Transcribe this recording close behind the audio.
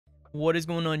What is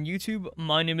going on YouTube?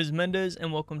 My name is Mendez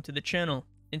and welcome to the channel.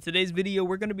 In today's video,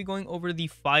 we're going to be going over the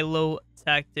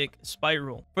Phyllotactic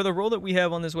Spiral. For the role that we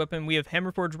have on this weapon, we have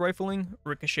Hammerforged Rifling,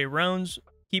 Ricochet Rounds,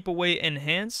 Keep Away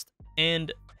Enhanced,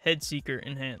 and Head Seeker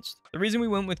Enhanced. The reason we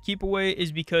went with Keep Away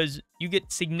is because you get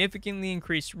significantly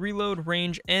increased reload,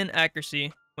 range, and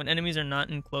accuracy when enemies are not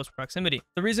in close proximity.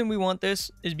 The reason we want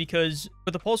this is because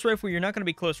with a pulse rifle, you're not going to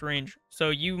be close range. So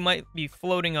you might be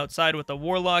floating outside with a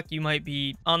warlock. You might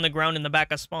be on the ground in the back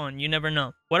of spawn. You never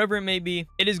know. Whatever it may be,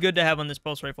 it is good to have on this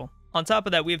pulse rifle. On top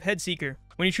of that, we have Head Seeker.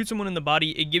 When you shoot someone in the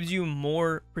body, it gives you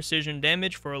more precision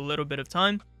damage for a little bit of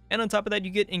time. And on top of that,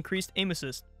 you get increased aim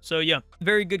assist. So yeah,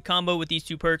 very good combo with these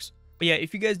two perks. But yeah,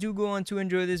 if you guys do go on to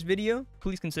enjoy this video,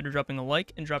 please consider dropping a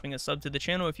like and dropping a sub to the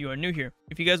channel if you are new here.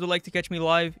 If you guys would like to catch me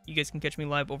live, you guys can catch me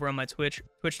live over on my Twitch,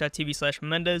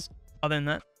 twitch.tv/Mendez. Other than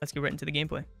that, let's get right into the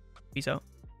gameplay. Peace out.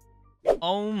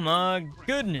 Oh my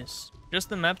goodness. Just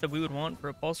the map that we would want for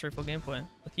a pulse rifle gameplay.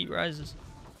 The heat rises.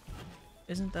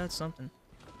 Isn't that something?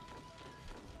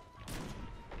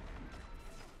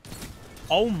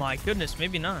 Oh my goodness,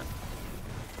 maybe not.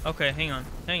 Okay, hang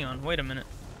on, wait a minute.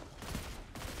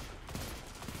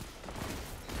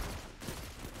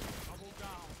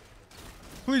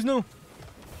 Please no.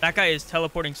 That guy is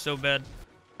teleporting so bad.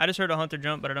 I just heard a hunter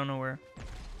jump, but I don't know where.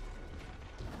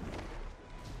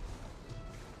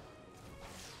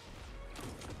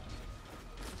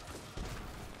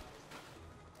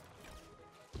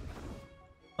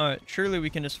 Alright, surely we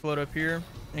can just float up here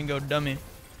and go dummy.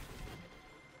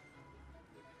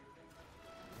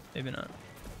 Maybe not.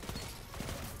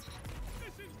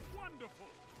 This is wonderful.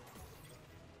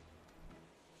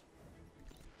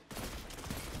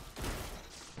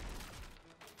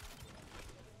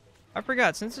 I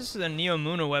forgot, since this is a Neo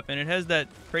Muna weapon, it has that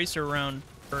tracer round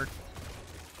perk.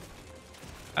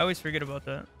 I always forget about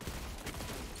that.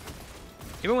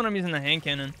 Even when I'm using the hand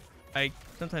cannon, I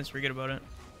sometimes forget about it.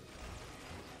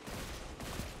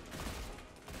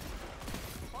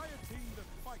 By a team that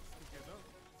fights together,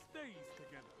 stays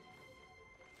together.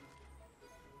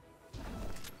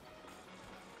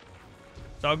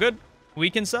 It's all good. We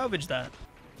can salvage that.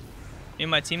 Me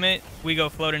and my teammate, we go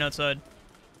floating outside.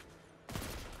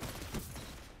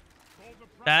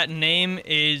 That name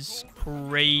is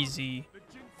crazy.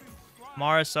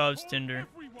 Marasov's Tinder.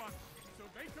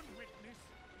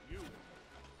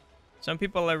 Some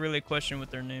people I really question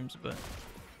with their names, but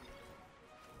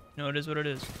no, it is what it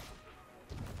is.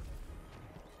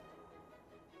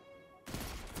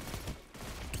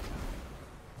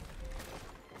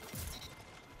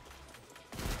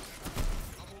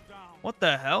 What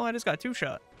the hell? I just got two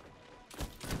shot.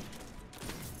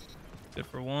 Good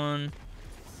for one.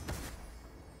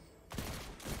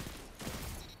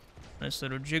 Nice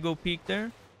little jiggle peek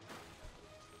there.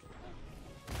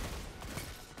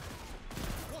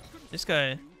 This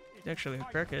guy is actually a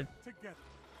crackhead.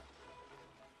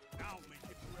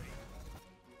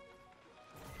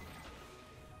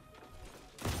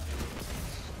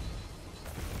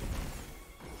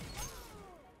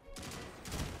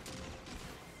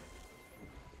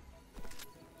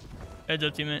 Heads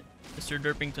up, teammate. Mr.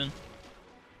 Derpington.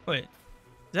 Wait, is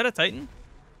that a Titan?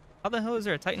 How the hell is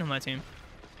there a Titan on my team?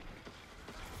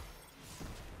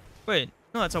 Wait,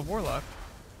 no, that's a warlock.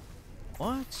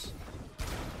 What?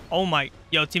 Oh my,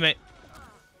 yo, teammate.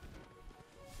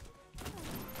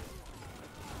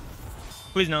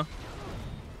 Please no.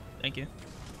 Thank you.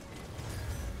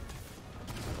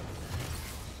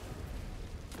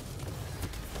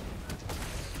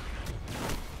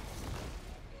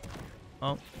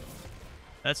 Oh,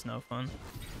 that's no fun.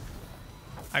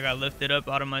 I got lifted up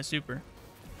out of my super.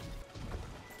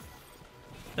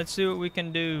 Let's see what we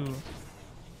can do.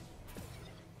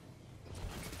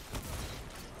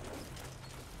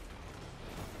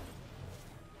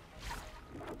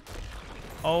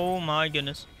 Oh my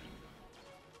goodness.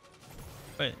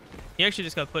 Wait, he actually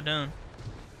just got put down.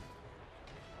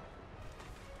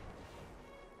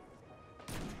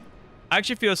 I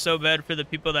actually feel so bad for the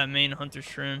people that main Hunter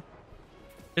Shroom.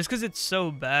 Just because it's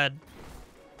so bad.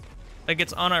 Like,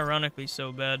 it's unironically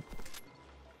so bad.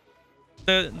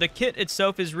 The kit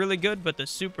itself is really good, but the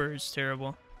super is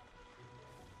terrible.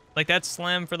 Like, that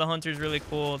slam for the Hunter is really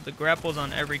cool. The grapple's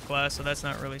on every class, so that's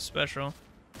not really special.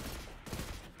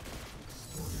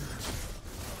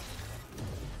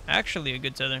 Actually a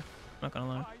good tether, not gonna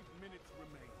lie.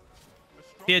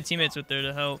 If he had teammates with there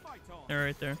to help, they're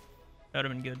right there. That would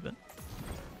have been good, but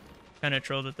kind of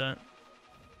trolled at that.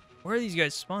 Where are these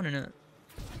guys spawning at?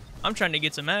 I'm trying to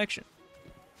get some action.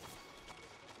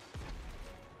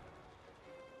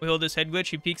 We hold this head glitch.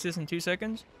 He peeks this in 2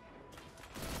 seconds.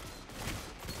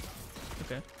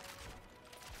 Okay.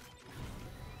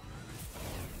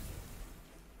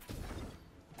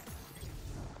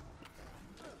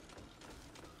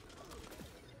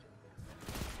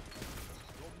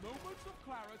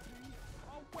 Clarity,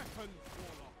 a weapons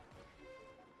warlock.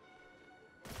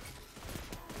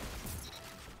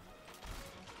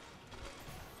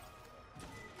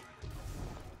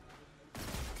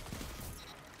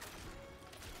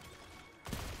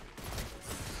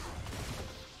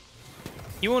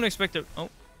 You won't expect it. Oh.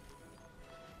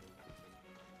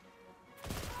 I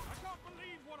can't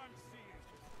believe what I'm seeing.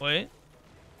 Wait.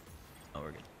 Oh,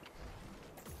 we're good.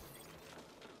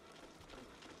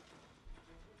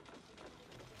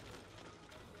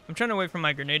 I'm trying to wait for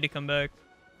my grenade to come back.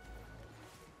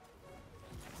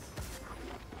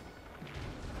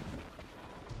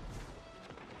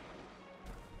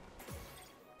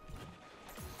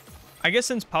 I guess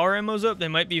since power ammo's up, they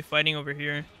might be fighting over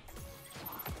here.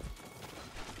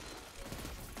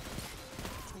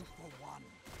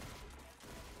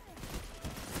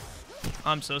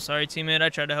 I'm so sorry, teammate. I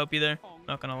tried to help you there.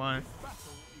 Not gonna lie. This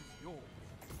battle is yours.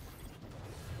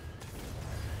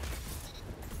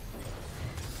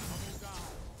 Double down.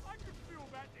 I can feel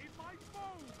that in my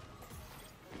bones.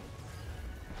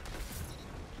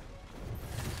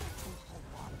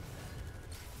 2-for-1.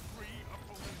 3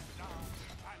 opponents down.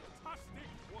 Fantastic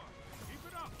work. Keep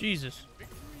it up. Jesus.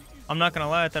 Victory is I'm not gonna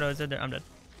lie. I thought I was dead there. I'm dead.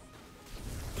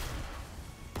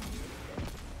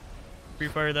 Free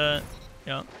fire that.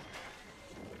 Yeah.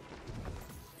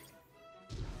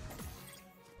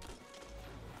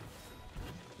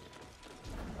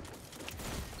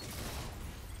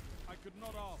 I could not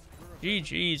ask for a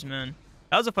GG's, man.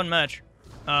 That was a fun match.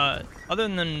 Other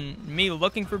than me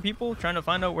looking for people, trying to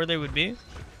find out where they would be,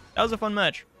 that was a fun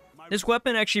match. This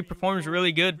weapon actually performs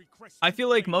really good. I feel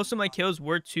like most of my kills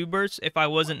were 2 bursts if I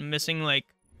wasn't missing, like,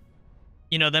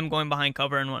 you know, them going behind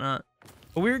cover and whatnot.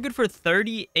 But we were good for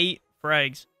 38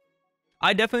 frags.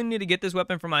 I definitely need to get this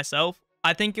weapon for myself.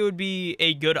 I think it would be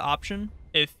a good option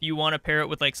if you want to pair it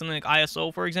with, like, something like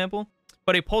ISO, for example.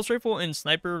 But a pulse rifle and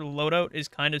sniper loadout is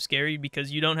kind of scary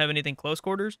because you don't have anything close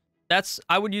quarters.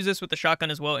 I would use this with the shotgun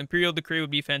as well. Imperial Decree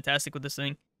would be fantastic with this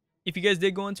thing. If you guys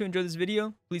did go on to enjoy this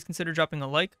video, please consider dropping a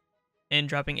like and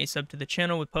dropping a sub to the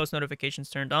channel with post notifications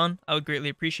turned on. I would greatly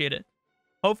appreciate it.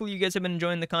 Hopefully you guys have been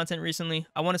enjoying the content recently.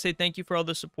 I want to say thank you for all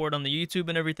the support on the YouTube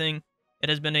and everything. It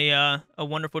has been a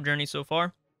wonderful journey so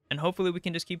far, and hopefully we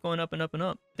can just keep going up and up and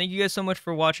up. Thank you guys so much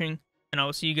for watching, and I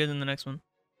will see you guys in the next one.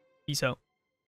 Peace out.